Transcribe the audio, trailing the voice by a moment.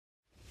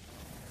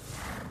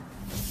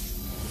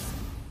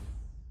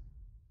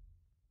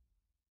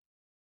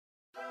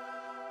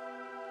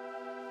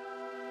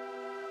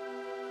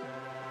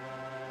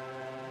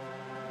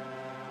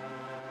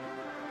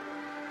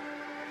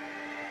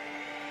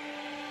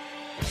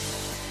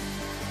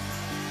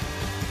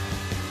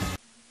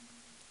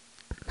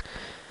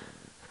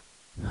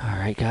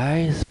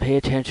Alright guys, pay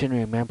attention,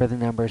 remember the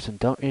numbers, and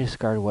don't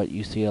discard what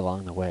you see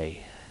along the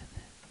way.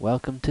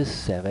 Welcome to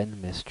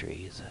 7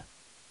 Mysteries.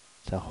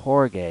 It's a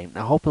horror game.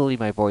 Now hopefully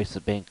my voice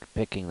is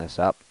picking this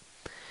up.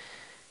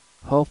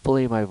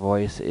 Hopefully my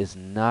voice is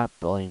not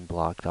being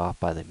blocked off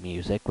by the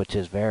music, which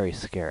is very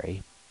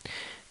scary.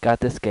 Got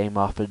this game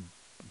off of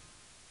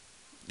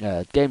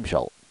Game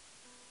Jolt.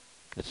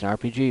 It's an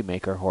RPG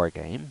Maker horror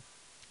game.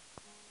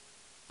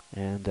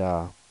 And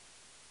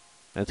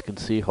as you can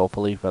see,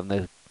 hopefully from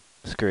the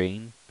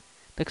screen,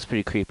 looks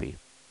pretty creepy.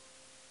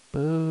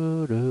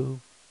 Boo-doo.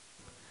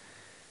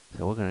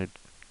 So we're gonna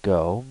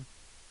go.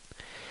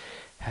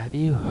 Have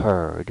you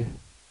heard?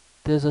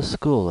 There's a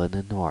school in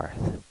the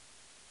north.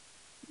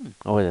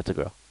 Oh wait, that's a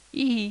girl.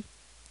 Eee.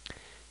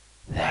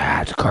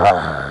 That's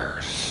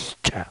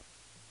cursed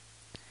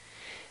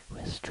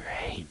with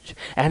strange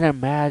and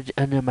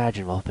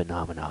unimaginable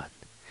phenomenon.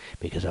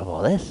 Because of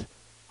all this,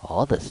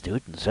 all the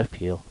students are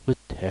filled with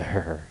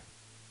terror.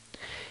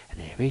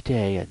 And every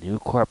day a new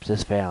corpse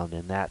is found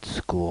in that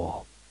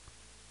school.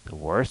 The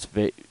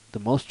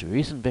most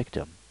recent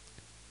victim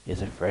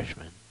is a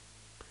freshman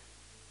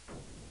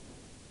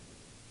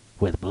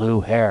with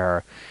blue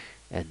hair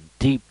and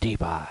deep,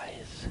 deep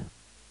eyes.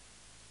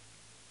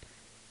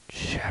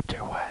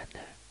 Chapter 1,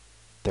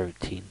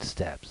 13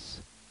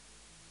 Steps.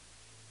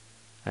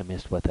 I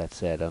missed what that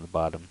said on the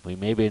bottom. We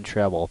may be in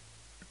trouble.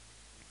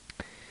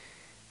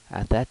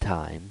 At that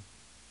time,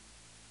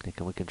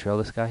 can we control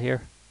this guy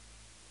here?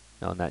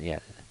 No, not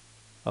yet.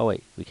 Oh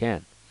wait, we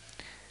can.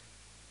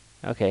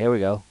 Okay, here we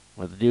go.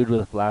 With the dude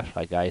with a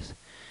flashlight, guys.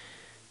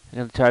 I'm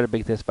gonna try to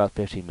make this about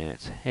 15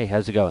 minutes. Hey,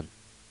 how's it going?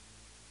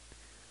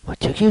 What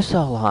took you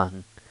so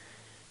long?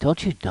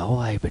 Don't you know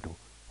I've been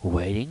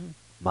waiting?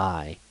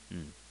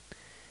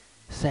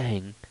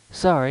 Saying,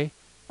 sorry,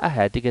 I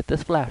had to get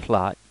this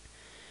flashlight.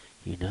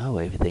 You know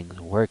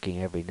everything's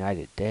working every night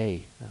at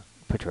day,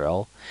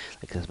 patrol.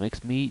 Like this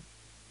makes me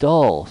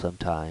dull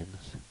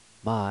sometimes.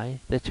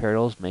 The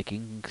turtle's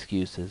making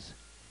excuses.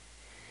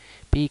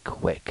 Be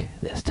quick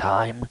this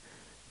time.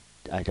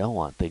 I don't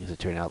want things to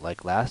turn out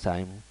like last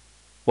time.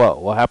 Whoa,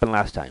 what happened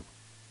last time?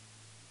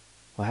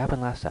 What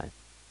happened last time?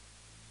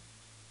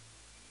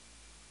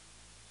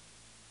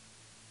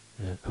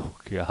 Oh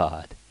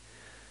God.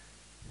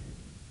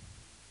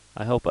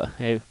 I hope,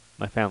 hey,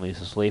 my family's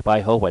asleep.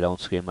 I hope I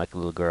don't scream like a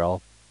little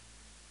girl.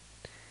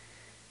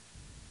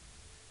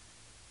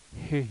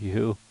 Hear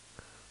you.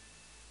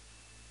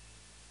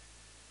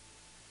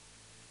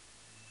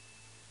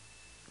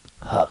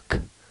 Huck.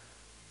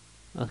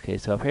 Okay,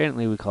 so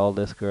apparently we call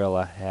this girl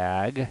a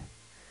hag.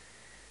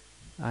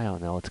 I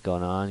don't know what's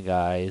going on,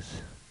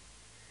 guys.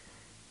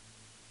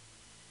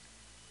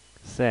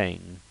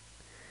 Saying,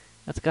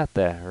 that's got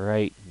the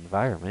right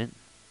environment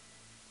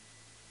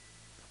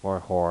for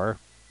horror.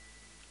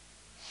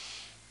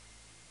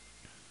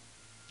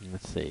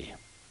 Let's see.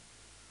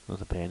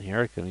 There's a pan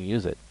here. Can we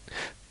use it?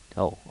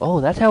 Oh,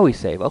 that's how we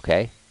save.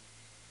 Okay.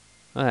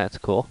 Oh, that's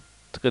cool.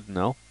 It's good to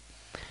know.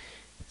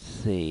 Let's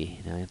see.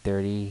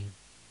 9:30.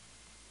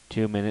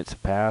 2 minutes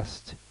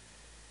passed.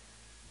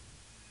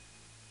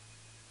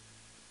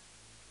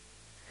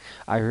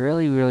 I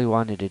really, really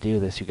wanted to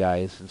do this, you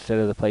guys, instead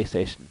of the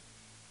PlayStation.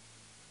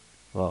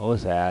 Well, it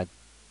was ad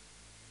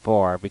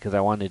 4 because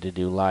I wanted to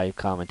do live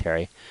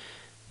commentary.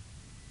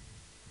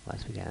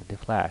 Lights began to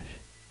flash.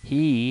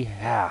 He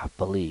half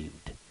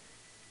believed,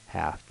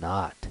 half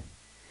not.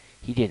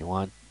 He didn't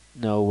want to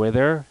know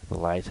whether the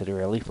lights had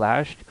really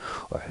flashed,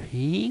 or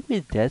he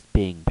was just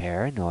being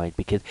paranoid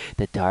because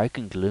the dark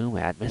and gloom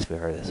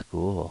atmosphere of the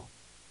school. ...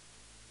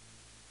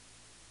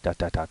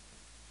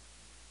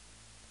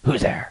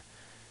 Who's there? ...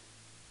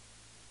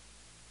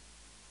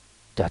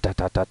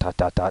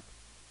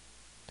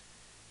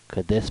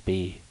 Could this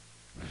be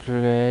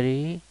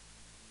Freddy?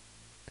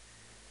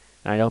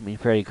 I don't mean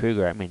Freddy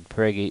Krueger, I mean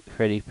Freddy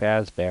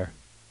Fazbear.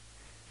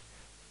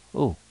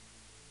 Ooh.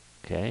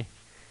 Okay.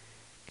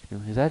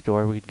 Is that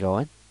door we can go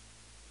in?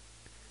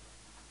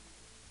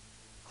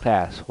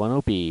 Class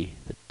 1OB,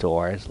 the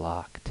door is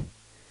locked.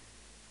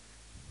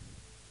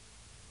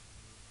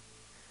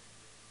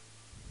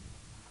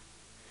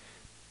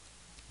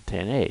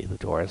 Ten A, the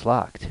door is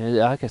locked.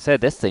 Like I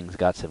said, this thing's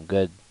got some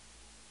good.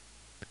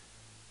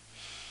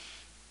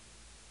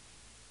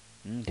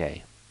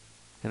 Okay.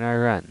 Can I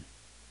run?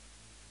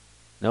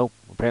 Nope,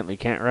 apparently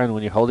can't run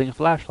when you're holding a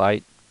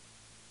flashlight.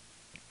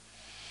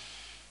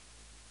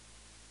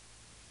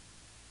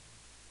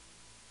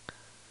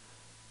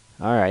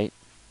 Alright.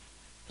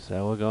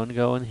 So we're going to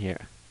go in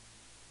here.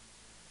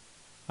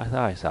 I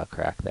thought I saw a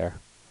crack there.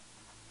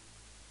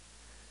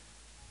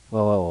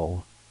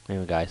 Whoa.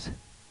 Anyway, guys.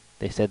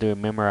 They said to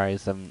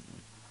memorize the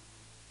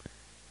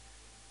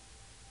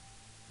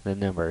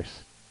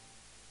numbers.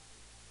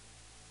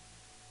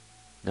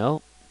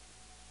 No?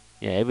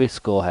 Yeah, every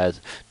school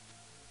has.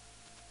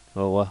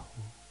 Well,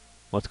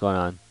 what's going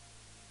on?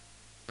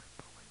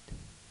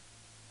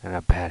 And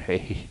a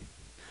battery.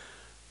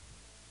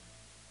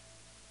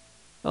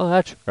 Oh,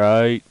 that's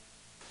right.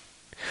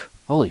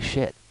 Holy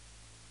shit.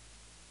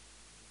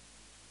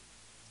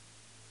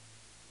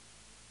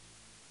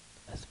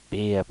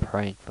 be a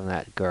prank from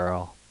that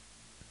girl.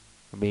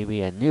 Or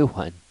maybe a new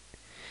one.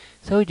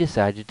 So he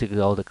decided to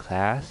go to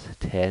class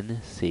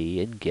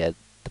 10C and get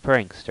the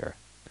prankster.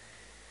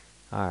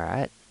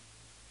 Alright.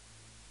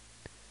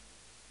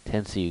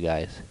 10C, you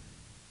guys.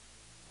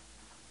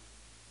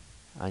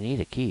 I need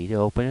a key to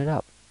open it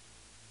up.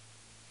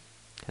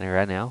 Can I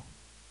run now?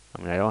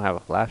 I mean, I don't have a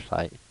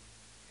flashlight.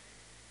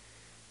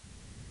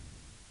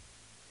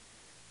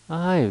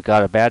 I've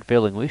got a bad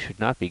feeling we should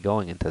not be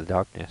going into the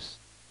darkness.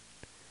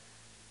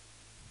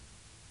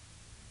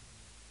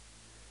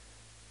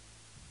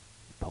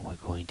 But we're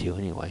going to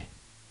anyway.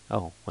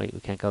 Oh, wait, we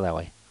can't go that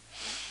way.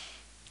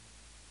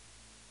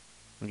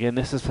 Again,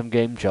 this is from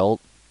Game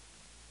Jolt.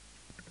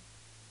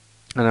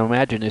 And I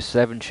imagine there's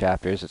 7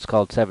 chapters. It's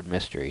called 7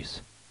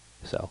 Mysteries.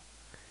 So.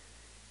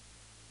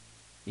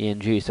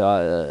 ENG. So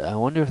I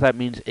wonder if that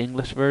means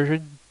English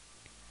version?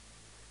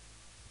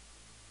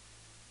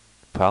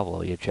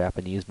 Probably a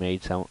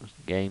Japanese-made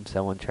game.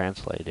 Someone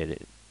translated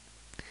it.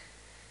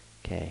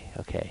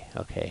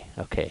 Okay.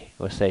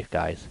 We're safe,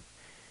 guys.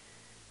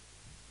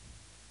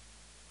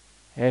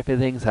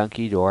 Everything's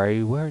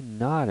hunky-dory. We're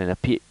not in a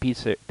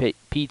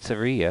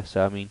pizzeria,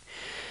 so I mean...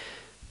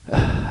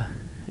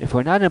 if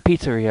we're not in a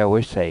pizzeria,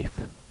 we're safe.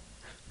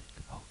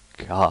 Oh,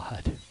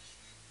 God.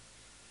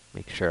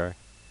 Make sure.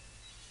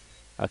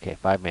 Okay,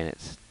 5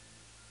 minutes.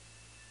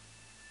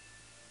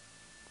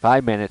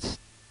 5 minutes.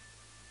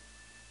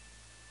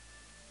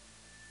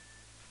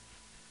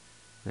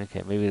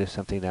 Okay, maybe there's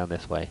something down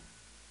this way.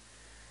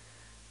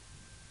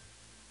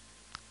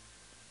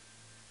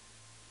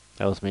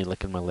 That was me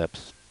licking my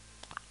lips.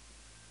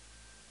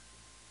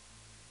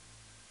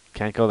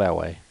 Can't go that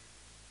way.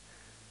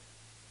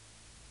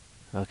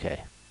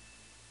 Okay.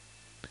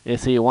 You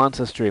see, it wants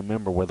us to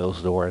remember where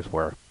those doors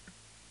were.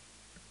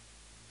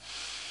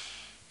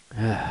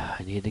 I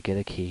need to get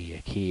a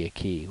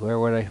key. Where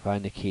would I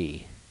find a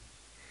key?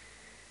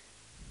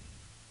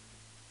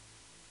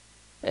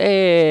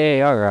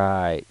 Hey,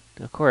 alright.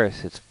 Of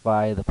course, it's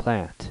by the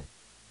plant.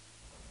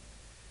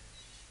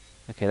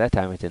 Okay, that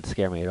time it didn't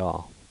scare me at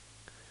all.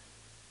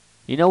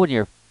 You know when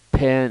your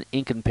pen,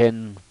 ink and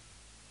pen,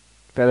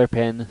 feather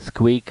pen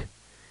squeak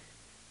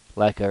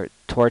like a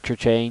torture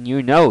chain?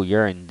 You know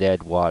you're in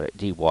deep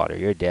water.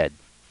 You're dead.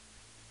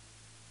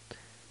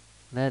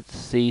 Let's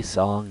see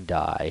song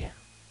die.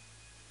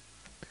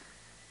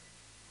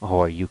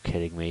 Oh, are you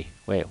kidding me?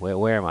 Wait,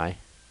 where am I?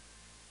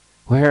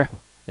 Where?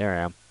 There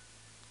I am.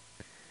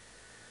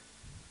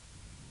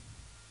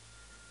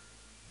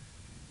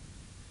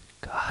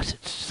 Gosh,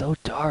 it's so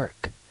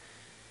dark.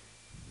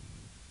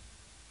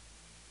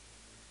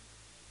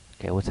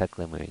 Okay, what's that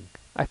glimmering?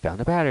 I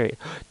found a battery.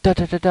 Da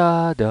da da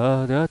da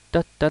da da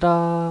da da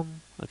da.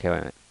 Okay,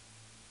 wait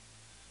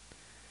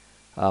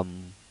a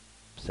minute.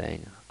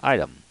 Saying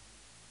item,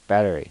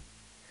 battery.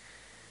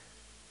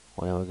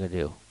 What am I gonna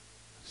do?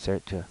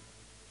 Insert to.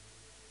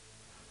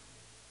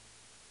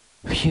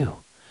 Phew!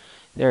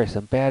 There are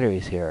some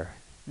batteries here.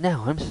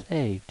 Now I'm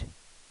saved.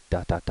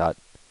 Dot dot dot.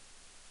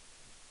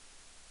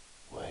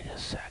 Wait a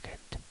second.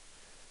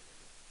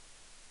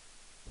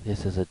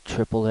 This is a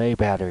AAA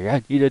battery.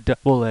 I need a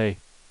AA.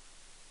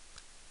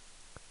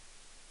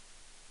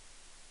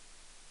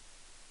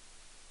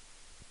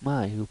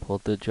 My, who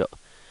pulled the joke?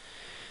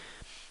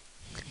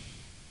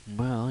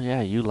 Well,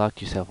 yeah, you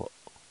locked yourself up.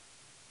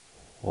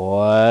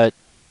 What?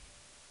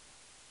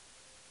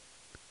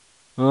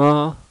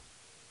 Uh-huh.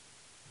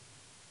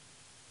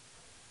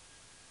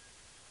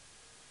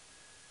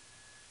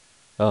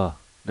 Oh,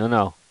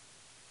 no.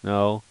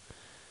 No.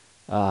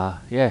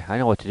 Yeah, I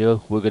know what to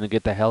do. We're gonna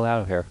get the hell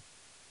out of here.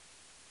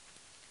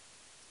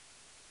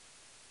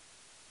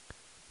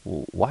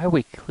 Why are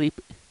we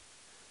sleeping?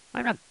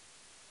 I'm not...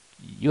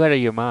 You out of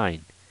your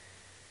mind.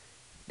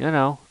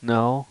 No,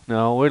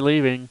 we're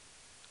leaving.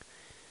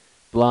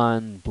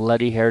 Blonde,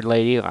 bloody-haired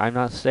lady, I'm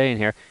not staying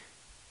here.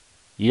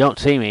 You don't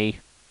see me.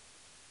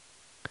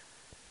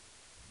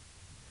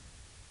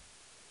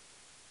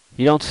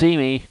 You don't see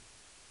me.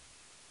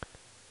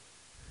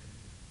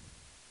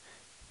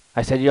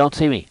 I said you don't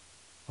see me.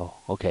 Oh,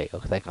 okay. Oh,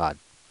 thank God.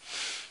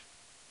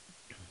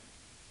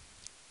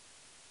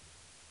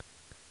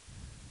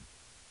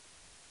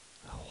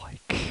 Oh my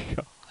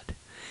God.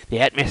 The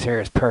atmosphere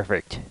is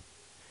perfect.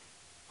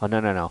 Oh,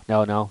 no.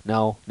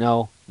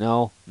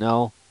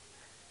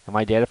 Am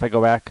I dead if I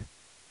go back?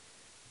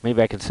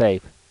 Maybe I can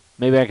save.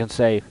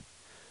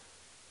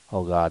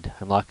 Oh God,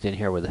 I'm locked in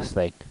here with this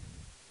thing.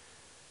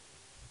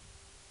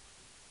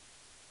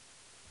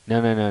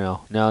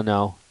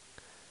 No.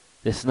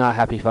 This is not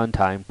happy fun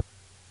time.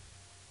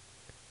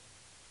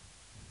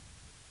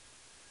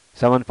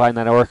 Someone find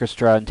that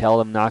orchestra and tell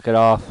them knock it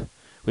off.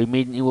 We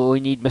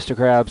need Mr.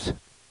 Krabs.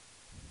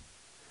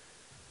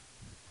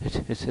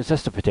 It's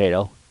just a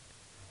potato.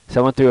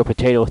 Someone threw a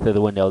potato through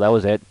the window. That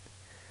was it.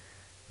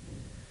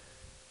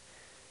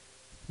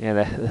 Yeah,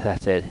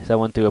 that's it.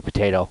 Someone threw a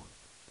potato.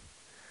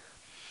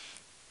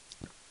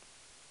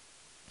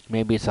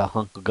 Maybe it's a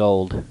hunk of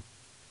gold.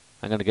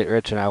 I'm gonna get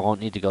rich and I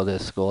won't need to go to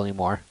this school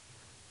anymore.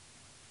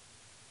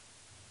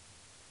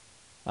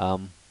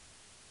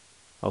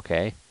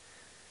 Okay.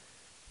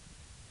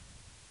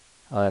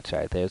 Oh, that's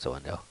right. There's a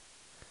window.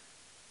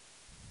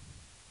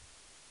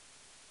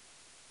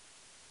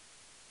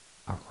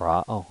 A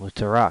rock? Oh,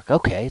 it's a rock.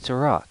 Okay, it's a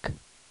rock.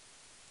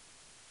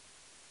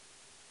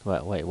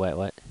 What? Wait,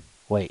 what?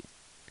 Wait.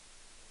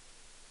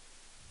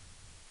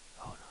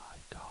 Oh my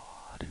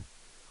god.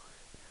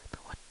 The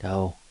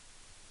window.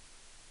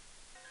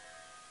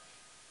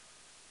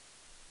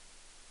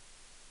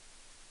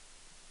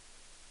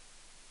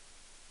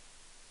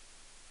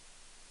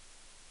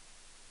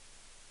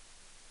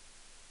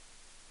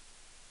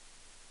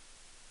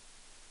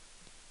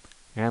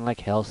 Ran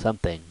like hell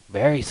something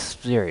very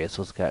serious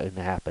was going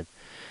to happen.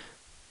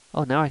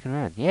 Oh, now I can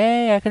run.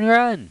 Yay, I can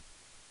run!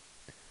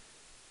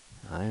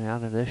 I'm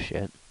out of this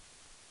shit.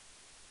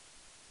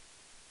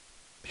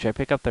 Should I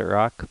pick up that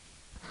rock?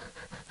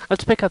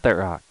 Let's pick up that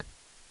rock.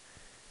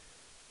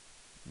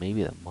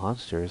 Maybe the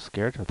monster is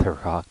scared of the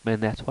rock, man.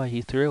 That's why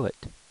he threw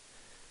it.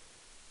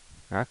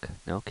 Rock?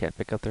 No, can't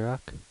pick up the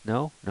rock.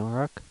 No, no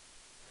rock.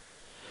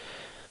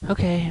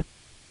 Okay.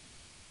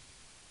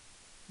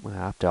 Well,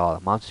 after all,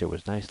 the monster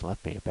was nice and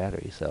left me a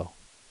battery, so.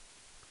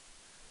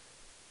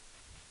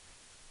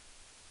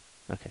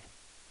 Okay.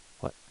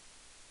 What?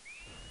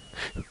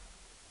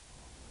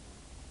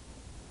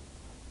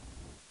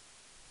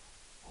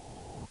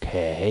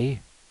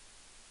 Okay.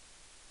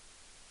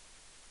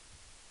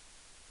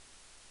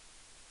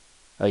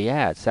 Oh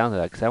yeah, it sounded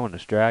like someone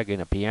was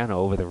dragging a piano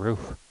over the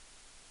roof.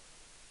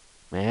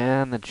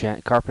 Man,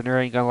 the carpenter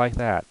ain't gonna like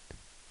that.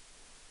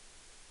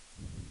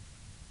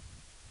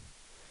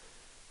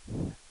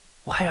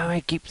 Why do I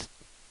keep...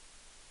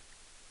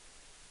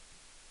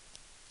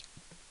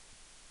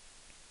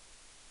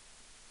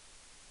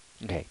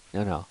 Okay,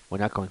 no, we're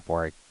not going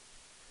for it.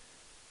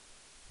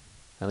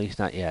 At least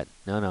not yet.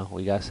 No,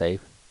 we gotta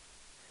save.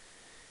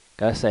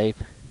 Gotta save.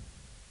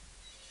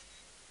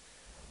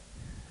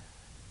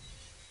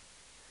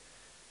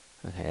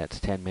 Okay, that's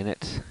 10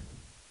 minutes.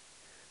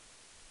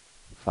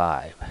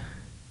 5. I'm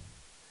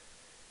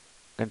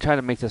gonna try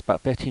to make this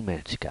about 15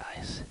 minutes,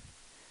 guys.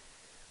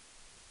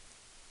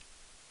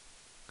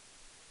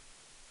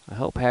 I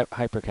hope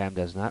Hypercam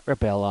does not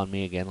rebel on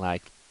me again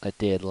like it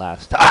did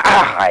last time.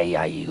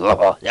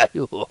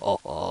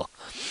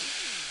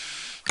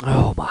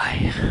 Oh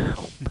my.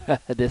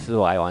 This is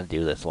why I want to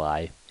do this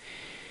live.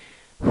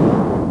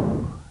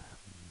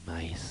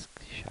 Nice.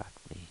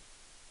 Shocked me.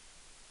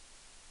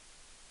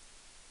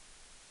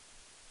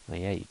 Oh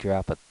yeah, you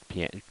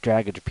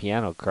drag a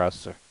piano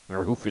across the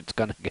roof, it's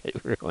gonna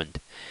get ruined.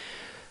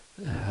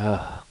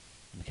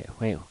 Okay,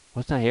 wait,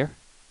 what's not here?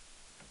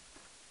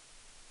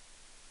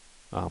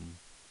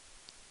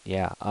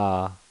 Yeah,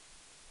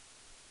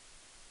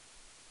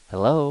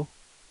 hello?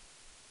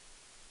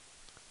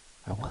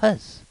 I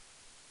was.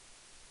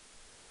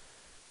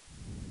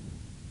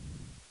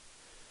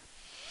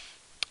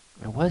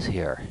 I was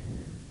here.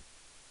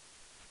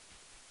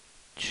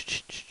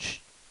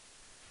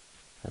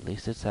 At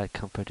least it's that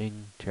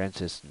comforting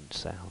transition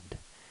sound.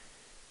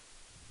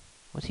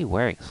 What's he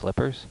wearing?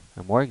 Slippers?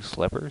 I'm wearing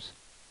slippers?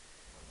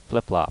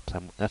 Flip-flops.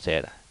 That's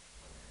it.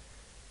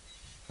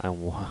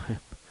 I'm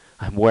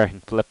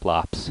wearing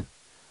flip-flops.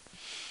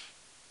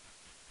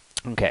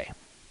 Okay.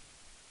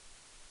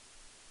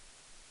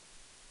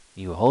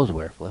 You always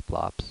wear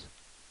flip-flops.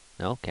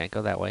 No, can't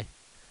go that way.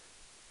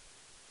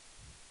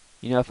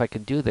 You know, if I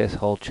can do this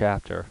whole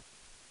chapter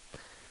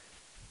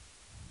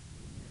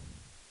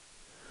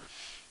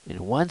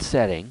in one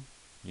setting,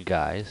 you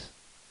guys,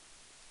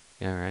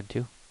 can I run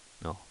too?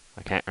 No,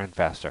 I can't run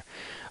faster.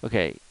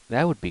 Okay,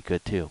 that would be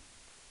good too.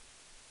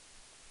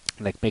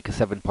 Like make a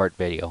 7-part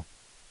video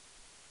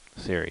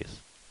series.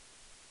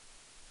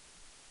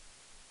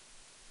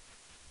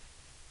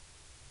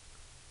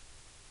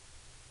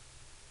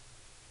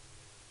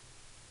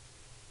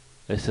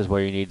 This is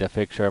where you need a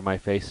picture of my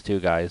face too,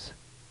 guys.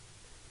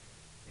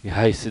 You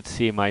guys should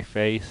see my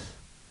face.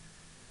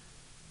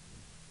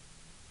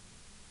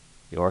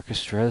 The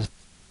orchestra's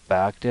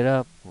backed it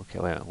up. Okay,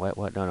 wait a minute.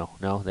 What?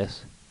 No,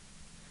 this.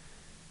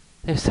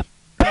 There's some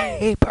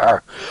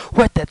paper!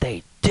 What did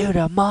they do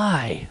to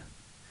my?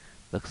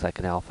 Looks like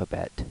an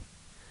alphabet.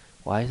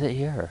 Why is it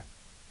here?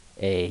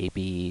 A,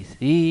 B,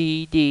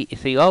 C, D.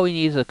 See, all we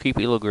need is a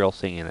creepy little girl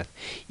singing this.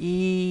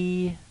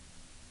 E.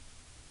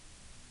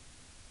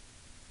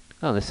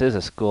 Oh, this is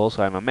a school,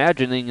 so I'm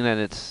imagining that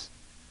it's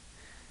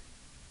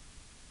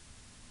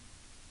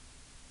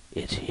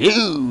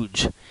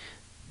huge!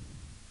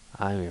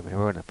 I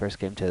remember when I first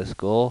came to the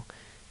school,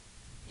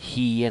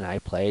 he and I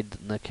played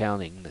the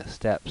counting the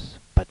steps,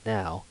 but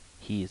now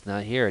he's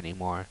not here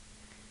anymore.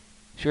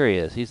 Sure he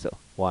is. He's the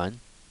 1,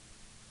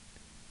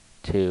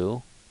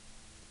 2,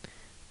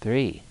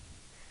 3,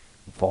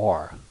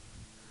 4,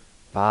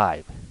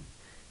 5,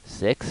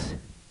 6,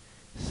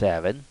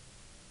 7,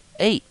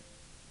 8,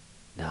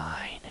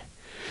 9,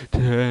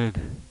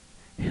 10,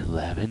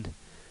 11,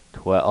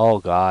 12. Oh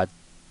God.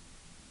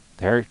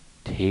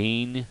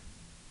 13.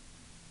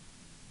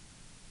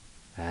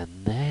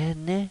 And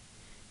then,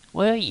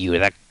 were you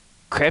the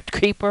crypt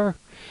creeper?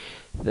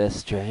 The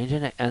strange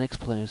and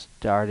unexplained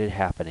started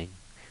happening.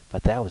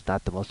 But that was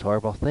not the most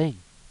horrible thing.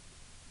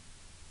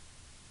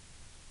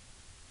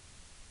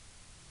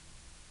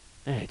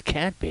 It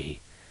can't be.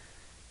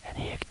 And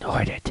he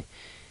ignored it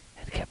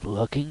and kept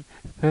looking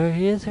for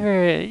his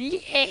hurt.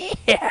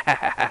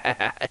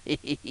 Yeah!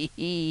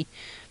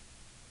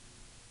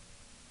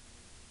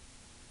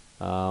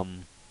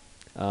 um,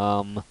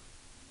 um,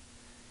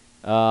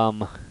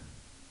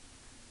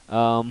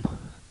 um,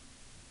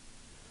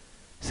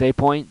 Save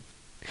point.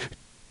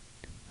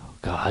 Oh,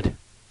 God.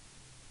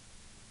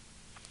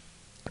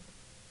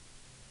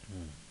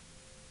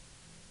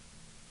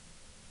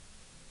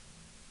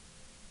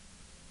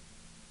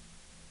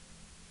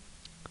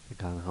 I've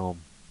gone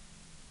home.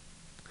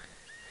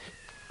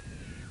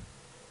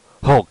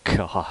 Oh,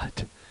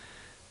 God.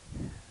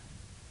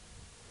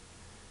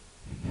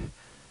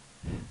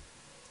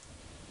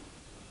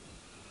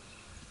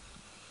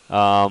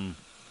 Um,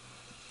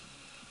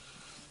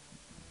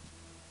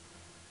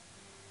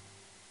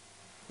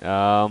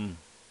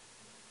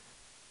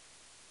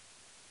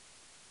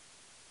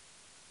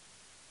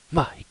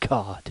 my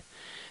God.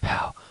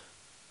 How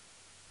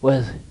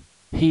was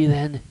he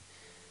then?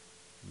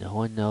 No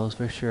one knows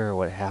for sure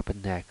what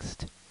happened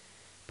next,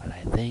 but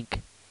I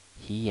think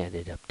he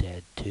ended up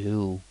dead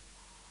too.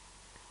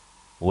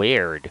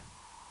 Weird.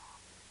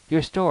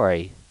 Your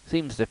story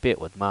seems to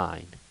fit with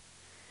mine.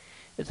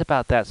 It's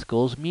about that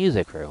school's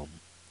music room.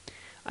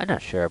 I'm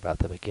not sure about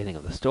the beginning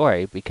of the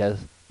story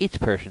because each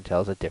person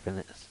tells a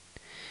different.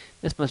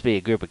 This must be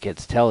a group of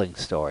kids telling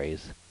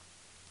stories.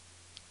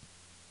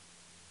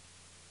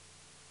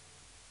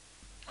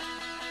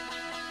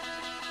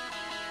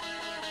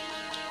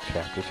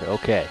 Chapter 2.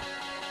 Okay.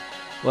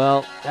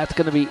 Well, that's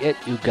going to be it,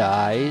 you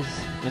guys.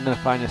 I'm going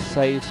to find a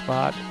save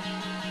spot.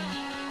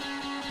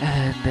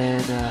 And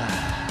then,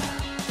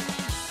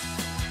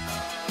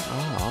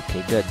 oh,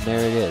 okay, good. And there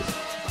it is.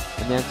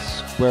 And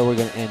that's where we're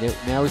going to end it.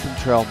 Now we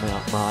control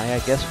Mai. I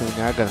guess we're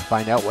now going to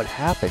find out what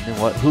happened and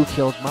who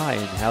killed Mai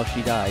and how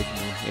she died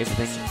and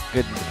everything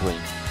good in between.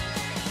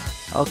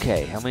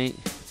 Okay, how many?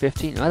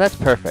 15? Oh, that's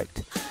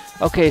perfect.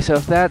 Okay, so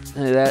if that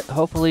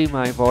hopefully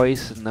my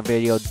voice in the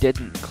video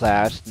didn't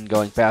clash and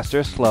going faster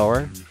or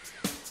slower.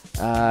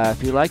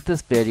 If you like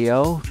this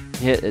video,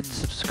 hit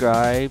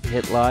subscribe,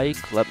 hit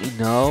like, let me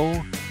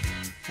know,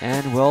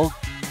 and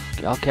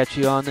I'll catch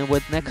you on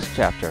with next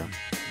chapter.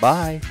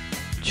 Bye,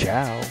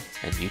 ciao,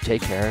 and you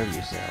take care of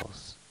yourselves.